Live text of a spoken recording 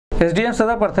SDM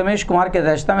सदर प्रथमेश कुमार की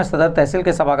अध्यक्षता में सदर तहसील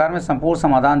के सभागार में संपूर्ण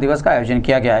समाधान दिवस का आयोजन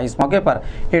किया गया। इस मौके पर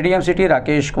ADM city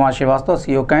Rakesh Kumar Srivastava,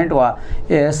 CO cantt व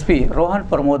एएसपी रोहन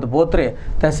प्रमोद बोत्रे,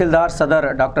 तहसीलदार सदर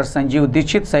डॉक्टर संजीव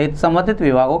दीक्षित सहित संबंधित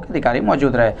विभागों के अधिकारी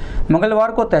मौजूद रहे।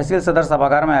 मंगलवार को तहसील सदर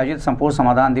सभागार में आयोजित संपूर्ण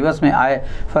समाधान दिवस में आए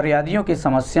फरियादियों की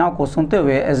समस्याओं को सुनते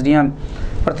हुए एसडीएम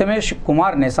प्रथमेश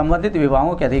कुमार ने संबंधित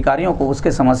विभागों के अधिकारियों को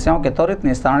उसके समस्याओं के त्वरित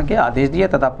निस्तारण के आदेश दिए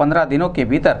तथा 15 दिनों के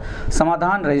भीतर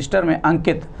समाधान रजिस्टर में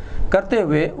अंकित करते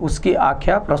हुए उसकी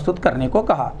आख्या प्रस्तुत करने को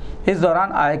कहा। इस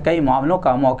दौरान आए कई मामलों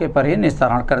का मौके पर ही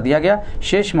निस्तारण कर दिया गया।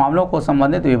 शेष मामलों को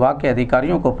संबंधित विभाग के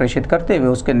अधिकारियों को प्रेषित करते हुए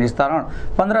उसके निस्तारण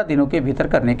 15 दिनों के भीतर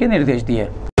करने के निर्देश दिए।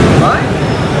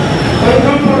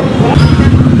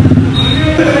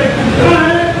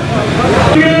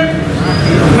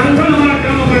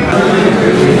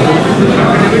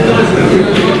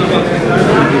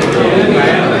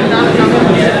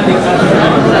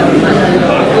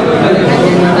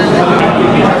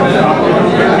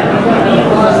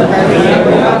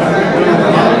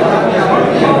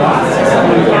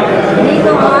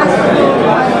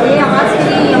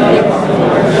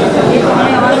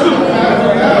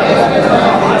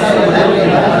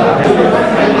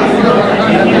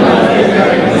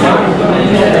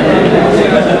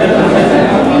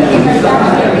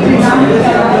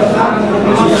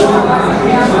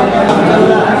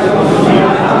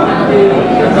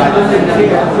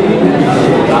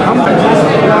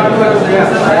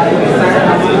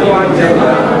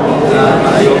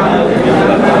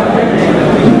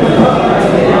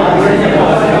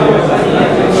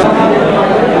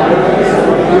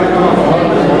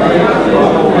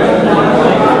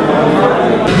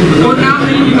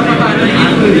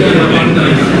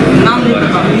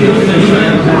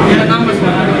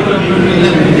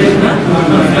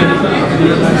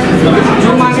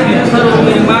 जो मांगे थे सर वो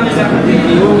मेरी मांग से आपको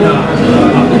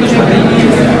कुछ बताइए।